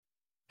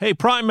Hey,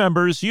 Prime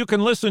members, you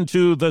can listen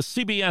to the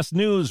CBS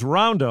News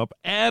Roundup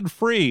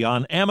ad-free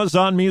on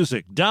Amazon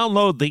Music.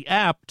 Download the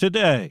app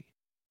today.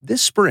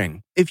 This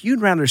spring, if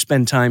you'd rather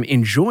spend time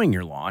enjoying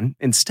your lawn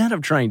instead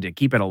of trying to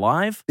keep it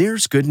alive,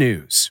 there's good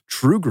news.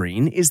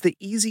 TruGreen is the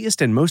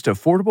easiest and most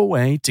affordable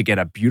way to get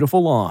a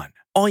beautiful lawn.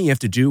 All you have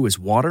to do is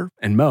water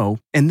and mow,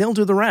 and they'll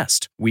do the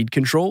rest. Weed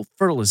control,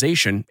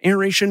 fertilization,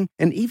 aeration,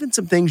 and even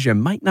some things you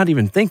might not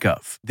even think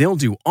of. They'll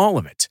do all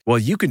of it, while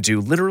you can do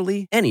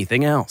literally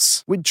anything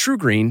else. With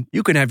TruGreen,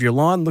 you can have your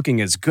lawn looking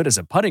as good as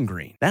a putting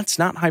green. That's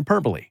not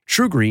hyperbole.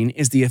 TruGreen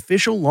is the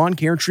official lawn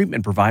care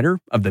treatment provider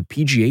of the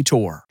PGA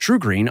Tour.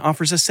 TruGreen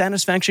offers a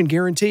satisfaction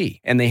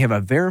guarantee, and they have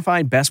a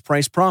verified best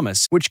price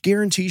promise, which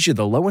guarantees you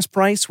the lowest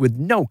price with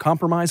no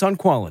compromise on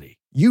quality.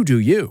 You do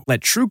you. Let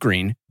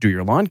TruGreen do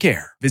your lawn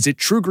care. Visit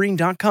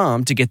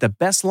TruGreen.com to get the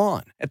best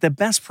lawn at the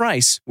best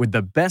price with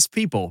the best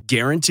people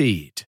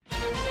guaranteed.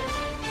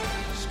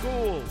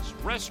 Schools,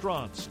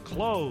 restaurants,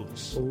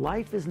 closed.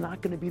 Life is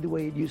not going to be the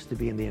way it used to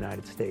be in the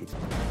United States.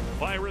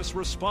 Virus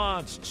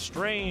response,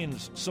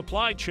 strains,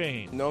 supply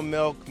chain. No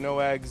milk, no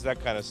eggs,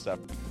 that kind of stuff.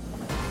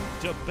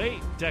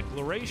 Debate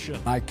declaration.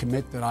 I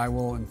commit that I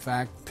will, in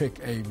fact, pick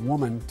a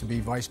woman to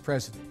be vice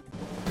president.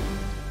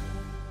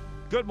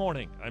 Good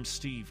morning. I'm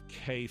Steve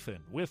Kathan.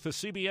 With the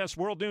CBS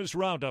World News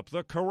Roundup,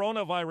 the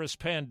coronavirus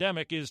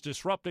pandemic is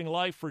disrupting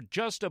life for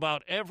just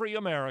about every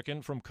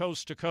American from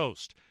coast to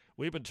coast.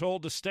 We've been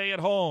told to stay at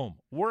home,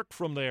 work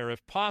from there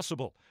if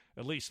possible.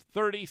 At least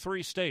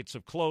 33 states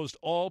have closed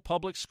all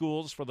public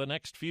schools for the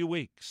next few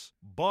weeks.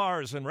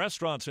 Bars and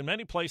restaurants in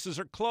many places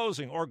are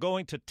closing or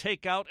going to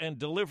takeout and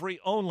delivery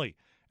only.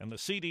 And the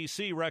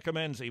CDC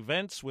recommends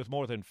events with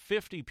more than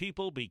 50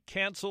 people be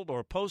canceled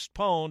or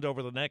postponed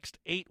over the next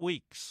 8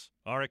 weeks.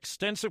 Our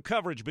extensive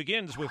coverage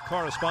begins with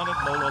correspondent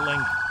Mola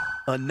Ling.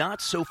 A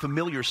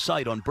not-so-familiar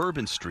sight on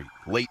Bourbon Street.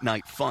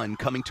 Late-night fun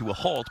coming to a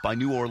halt by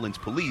New Orleans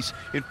police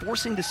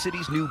enforcing the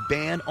city's new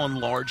ban on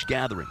large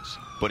gatherings.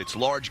 But it's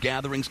large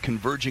gatherings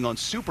converging on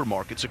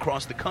supermarkets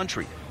across the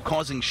country,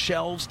 causing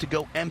shelves to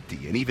go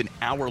empty and even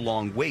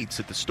hour-long waits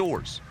at the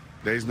stores.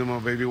 There's no more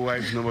baby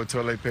wipes, no more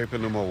toilet paper,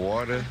 no more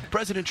water.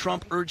 President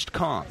Trump urged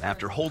calm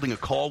after holding a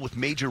call with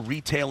major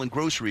retail and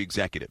grocery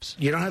executives.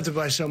 You don't have to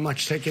buy so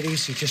much. Take it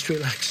easy. Just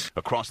relax.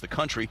 Across the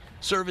country,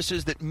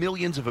 services that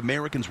millions of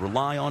Americans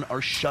rely on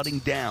are shutting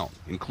down,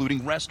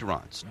 including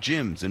restaurants,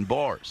 gyms, and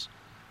bars.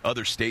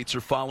 Other states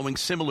are following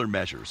similar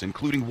measures,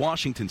 including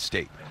Washington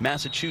State,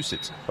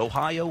 Massachusetts,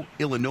 Ohio,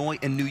 Illinois,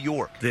 and New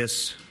York.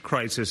 This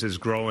crisis is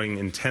growing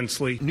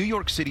intensely. New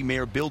York City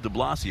Mayor Bill de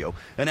Blasio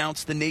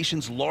announced the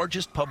nation's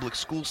largest public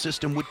school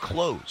system would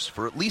close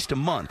for at least a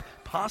month,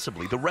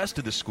 possibly the rest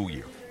of the school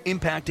year,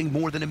 impacting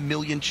more than 1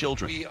 million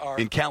children.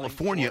 In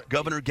California,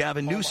 Governor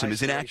Gavin Newsom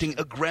is enacting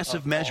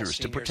aggressive measures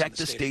to protect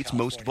the state's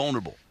most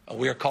vulnerable.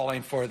 We are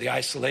calling for the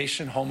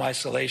home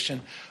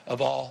isolation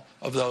of all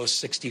of those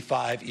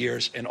 65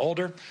 years and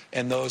older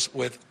and those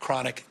with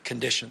chronic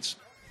conditions.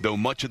 Though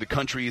much of the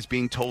country is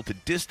being told to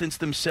distance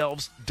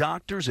themselves,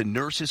 doctors and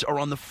nurses are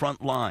on the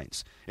front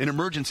lines. An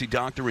emergency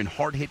doctor in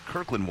hard-hit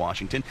Kirkland,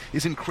 Washington,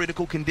 is in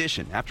critical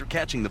condition after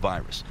catching the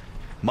virus.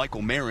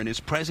 Michael Marin is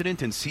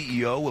president and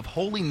CEO of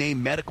Holy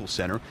Name Medical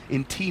Center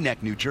in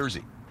Teaneck, New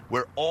Jersey,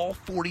 where all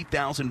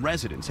 40,000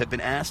 residents have been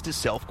asked to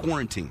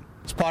self-quarantine.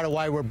 It's part of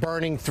why we're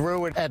burning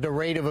through it at the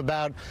rate of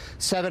about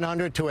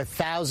 700 to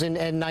 1,000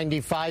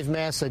 N95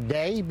 masks a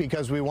day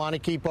because we want to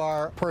keep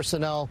our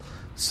personnel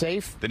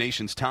safe. The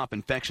nation's top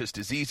infectious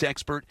disease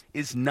expert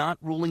is not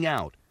ruling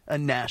out a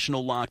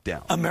national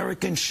lockdown.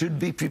 Americans should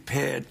be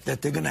prepared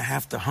that they're going to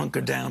have to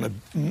hunker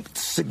down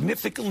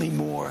significantly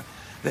more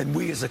than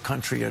we as a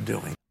country are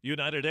doing.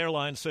 United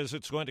Airlines says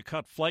it's going to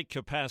cut flight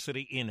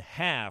capacity in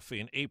half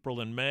in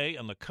April and May,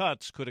 and the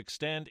cuts could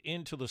extend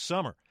into the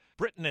summer.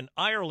 Britain and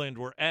Ireland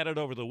were added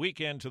over the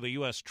weekend to the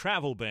U.S.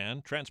 travel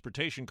ban.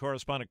 Transportation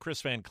correspondent Chris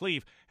Van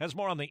Cleve has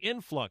more on the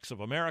influx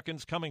of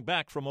Americans coming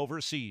back from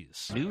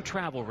overseas. New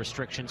travel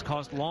restrictions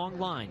caused long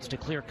lines to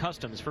clear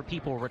customs for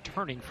people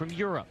returning from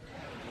Europe.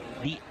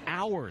 The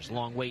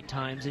hours-long wait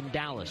times in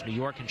Dallas, New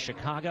York, and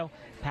Chicago,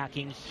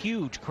 packing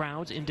huge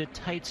crowds into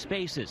tight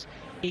spaces.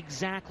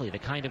 Exactly the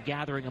kind of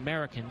gathering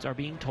Americans are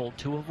being told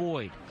to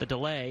avoid. The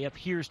delay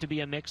appears to be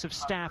a mix of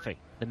staffing,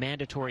 the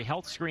mandatory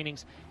health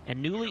screenings,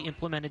 and newly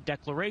implemented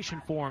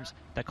declaration forms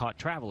that caught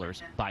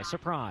travelers by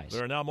surprise.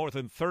 There are now more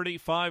than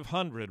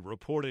 3,500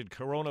 reported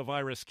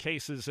coronavirus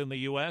cases in the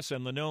U.S.,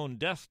 and the known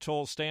death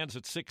toll stands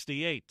at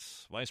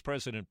 68. Vice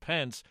President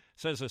Pence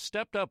says a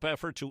stepped-up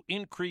effort to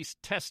increase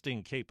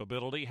testing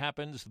capability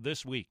happens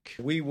this week.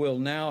 We will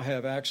now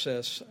have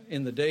access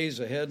in the days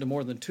ahead to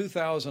more than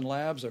 2,000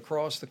 labs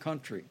across the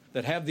country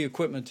that have the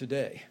equipment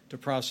today to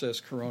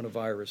process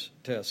coronavirus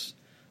tests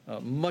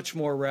much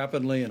more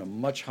rapidly and a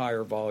much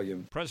higher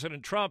volume.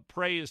 President Trump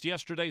praised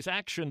yesterday's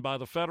action by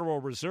the Federal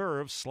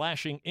Reserve,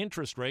 slashing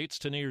interest rates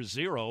to near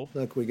zero.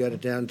 Look, we got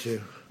it down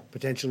to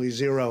potentially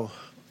zero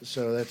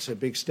So that's a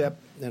big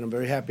step, and I'm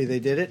very happy they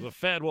did it. The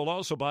Fed will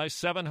also buy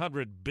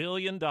 $700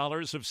 billion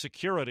of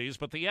securities,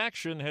 but the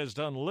action has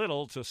done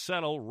little to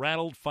settle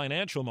rattled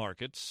financial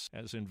markets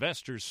as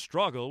investors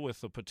struggle with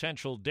the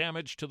potential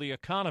damage to the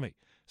economy.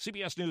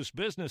 CBS News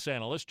business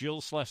analyst Jill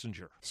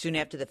Schlesinger. Soon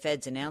after the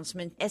Fed's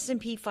announcement,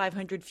 S&P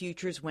 500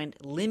 futures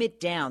went limit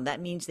down.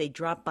 That means they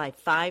dropped by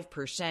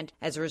 5%.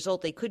 As a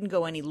result, they couldn't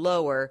go any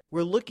lower.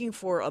 We're looking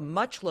for a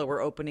much lower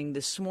opening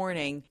this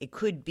morning. It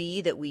could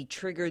be that we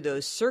trigger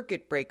those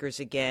circuit breakers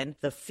again,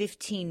 the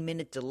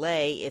 15-minute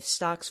delay, if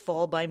stocks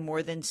fall by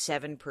more than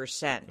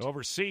 7%.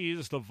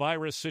 Overseas, the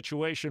virus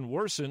situation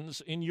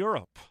worsens in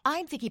Europe.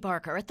 I'm Vicky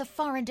Barker at the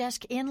Foreign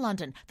Desk in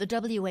London. The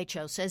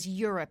WHO says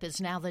Europe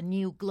is now the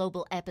new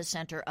global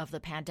epicenter of the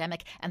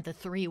pandemic, and the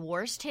three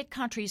worst-hit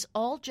countries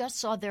all just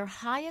saw their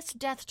highest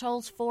death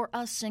tolls for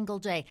a single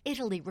day.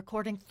 Italy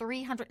recording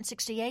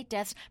 368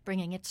 deaths,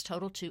 bringing its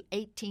total to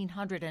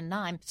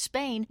 1,809.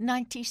 Spain,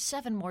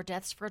 97 more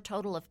deaths for a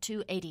total of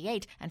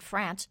 288. And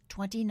France,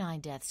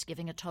 29 deaths,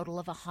 giving a total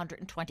of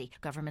 120.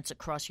 Governments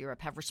across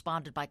Europe have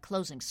responded by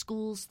closing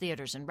schools,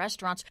 theaters, and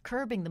restaurants,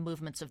 curbing the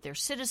movements of their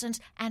citizens,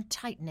 and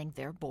tightening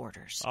their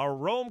borders. Our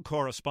Rome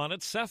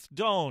correspondent Seth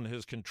Doan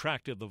has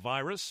contracted the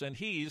virus, and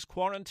he's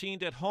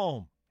quarantined at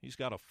home. He's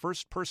got a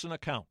first-person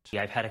account.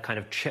 I've had a kind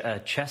of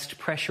chest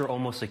pressure,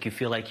 almost like you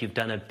feel like you've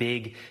done a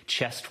big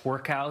chest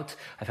workout.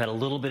 I've had a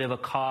little bit of a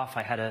cough.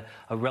 I had a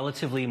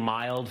relatively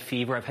mild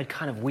fever. I've had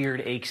kind of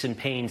weird aches and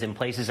pains in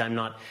places I'm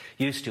not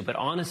used to. But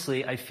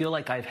honestly, I feel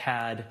like I've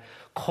had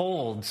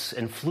colds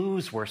and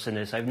flus worse than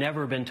this. I've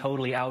never been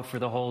totally out for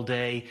the whole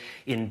day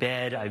in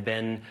bed. I've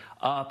been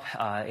up,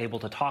 able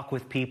to talk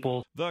with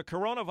people. The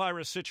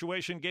coronavirus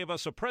situation gave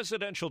us a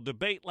presidential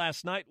debate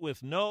last night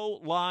with no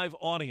live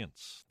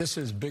audience. This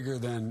is bigger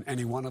than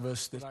any one of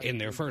us. In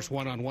their first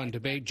one-on-one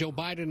debate, Joe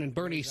Biden and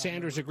Bernie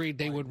Sanders agreed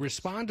they would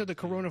respond to the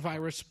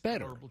coronavirus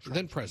better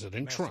than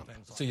President Trump.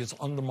 See, it's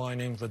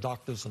undermining the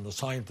doctors and the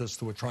scientists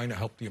who are trying to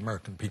help the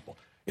American people.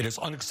 It is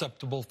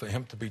unacceptable for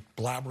him to be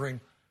blabbering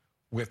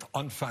with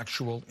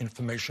unfactual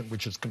information,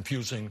 which is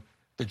confusing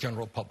the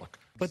general public.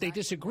 But they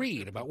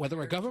disagreed about whether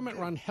a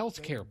government-run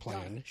health care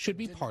plan should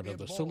be part of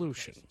the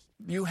solution.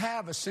 You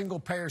have a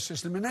single-payer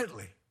system in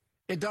Italy.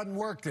 It doesn't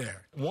work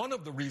there. One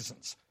of the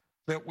reasons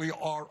that we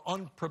are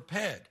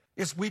unprepared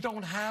is we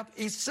don't have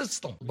a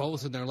system.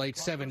 Both in their late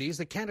 70s,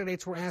 the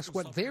candidates were asked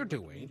what they're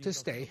doing to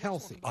stay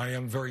healthy. I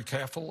am very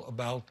careful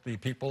about the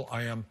people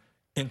I am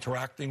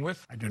interacting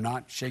with. I do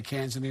not shake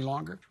hands any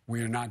longer.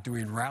 We are not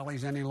doing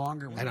rallies any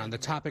longer. And on the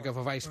topic of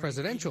a vice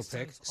presidential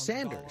pick,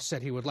 Sanders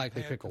said he would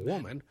likely pick a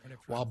woman,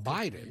 while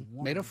Biden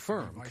made a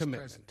firm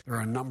commitment. There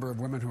are a number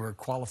of women who are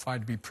qualified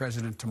to be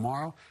president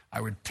tomorrow.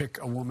 I would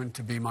pick a woman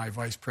to be my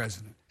vice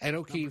president. Ed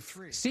O'Keefe,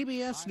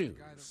 CBS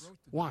News,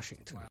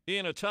 Washington.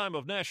 In a time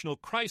of national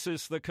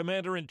crisis, the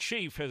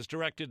commander-in-chief has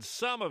directed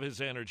some of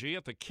his energy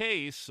at the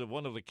case of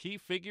one of the key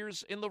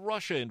figures in the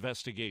Russia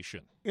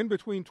investigation. In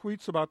between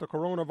tweets about the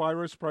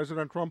coronavirus,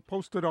 President Trump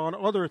posted on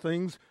other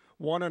things,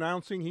 one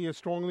announcing he is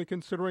strongly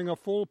considering a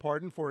full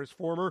pardon for his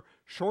former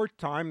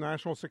short-time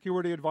National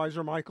Security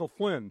Advisor Michael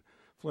Flynn.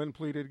 Flynn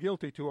pleaded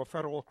guilty to a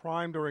federal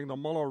crime during the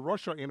Mueller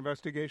Russia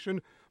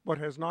investigation, but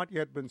has not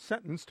yet been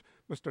sentenced.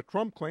 Mr.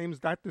 Trump claims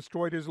that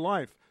destroyed his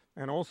life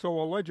and also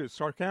alleges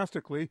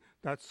sarcastically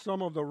that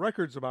some of the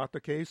records about the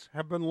case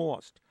have been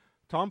lost.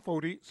 Tom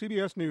Foti,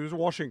 CBS News,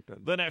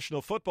 Washington. The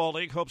National Football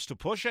League hopes to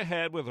push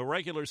ahead with a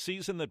regular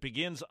season that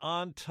begins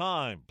on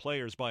time.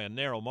 Players by a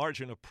narrow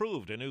margin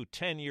approved a new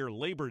 10-year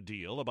labor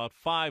deal. About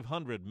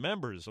 500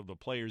 members of the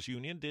Players'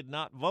 Union did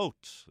not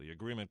vote. The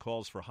agreement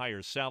calls for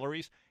higher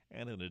salaries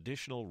and an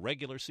additional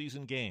regular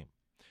season game.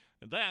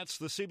 And that's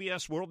the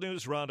CBS World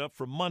News Roundup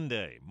for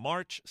Monday,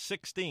 March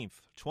 16th,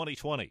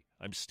 2020.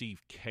 I'm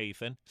Steve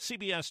Kathan,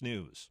 CBS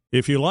News.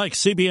 If you like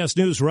CBS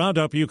News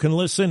Roundup, you can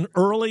listen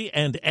early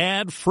and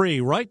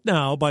ad-free right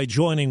now by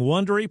joining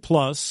Wondery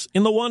Plus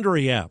in the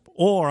Wondery app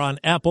or on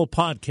Apple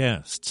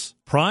Podcasts.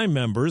 Prime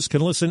members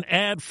can listen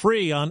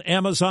ad-free on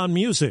Amazon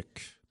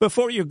Music.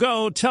 Before you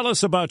go, tell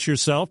us about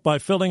yourself by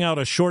filling out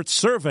a short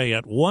survey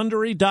at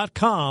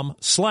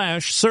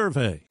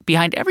Wondery.com/survey.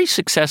 Behind every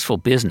successful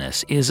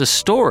business is a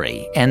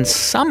story, and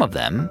some of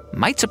them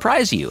might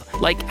surprise you.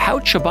 Like how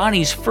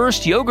Chobani's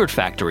first yogurt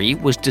factory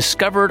was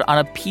discovered on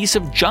a piece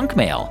of junk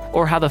mail,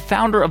 or how the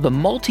founder of the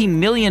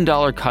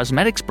multi-million-dollar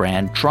cosmetics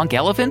brand Drunk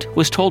Elephant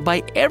was told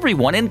by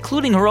everyone,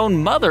 including her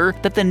own mother,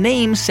 that the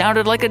name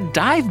sounded like a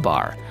dive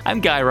bar. I'm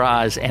Guy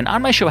Raz, and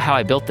on my show How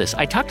I Built This,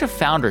 I talk to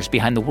founders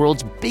behind the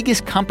world's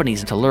biggest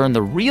companies to learn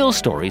the real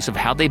stories of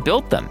how they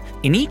built them.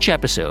 In each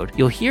episode,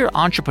 you'll hear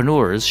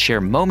entrepreneurs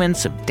share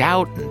moments of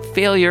doubt and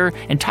failure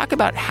and talk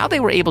about how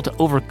they were able to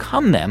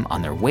overcome them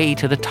on their way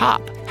to the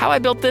top. How I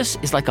Built This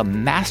is like a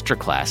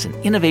masterclass in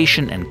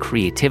innovation and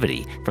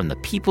creativity from the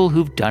people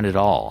who've done it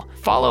all.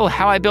 Follow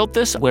How I Built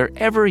This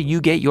wherever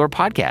you get your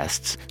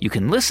podcasts. You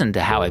can listen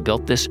to How I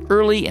Built This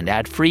early and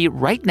ad-free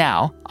right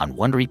now on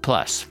Wondery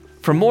Plus.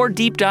 For more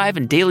deep dive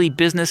and daily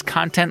business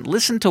content,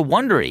 listen to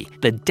Wondery,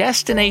 the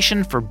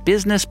destination for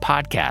business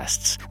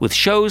podcasts. With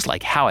shows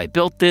like How I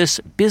Built This,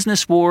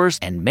 Business Wars,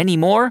 and many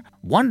more,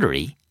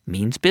 Wondery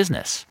means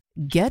business.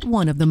 Get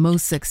one of the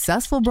most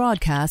successful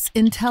broadcasts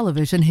in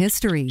television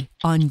history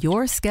on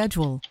your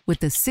schedule with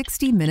the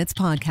 60 Minutes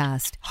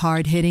Podcast.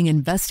 Hard-hitting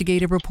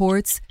investigative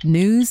reports,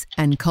 news,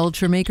 and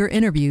culture maker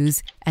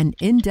interviews, and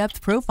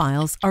in-depth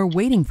profiles are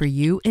waiting for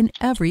you in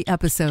every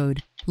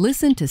episode.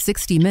 Listen to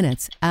 60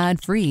 Minutes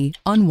ad-free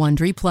on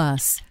Wondery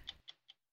Plus.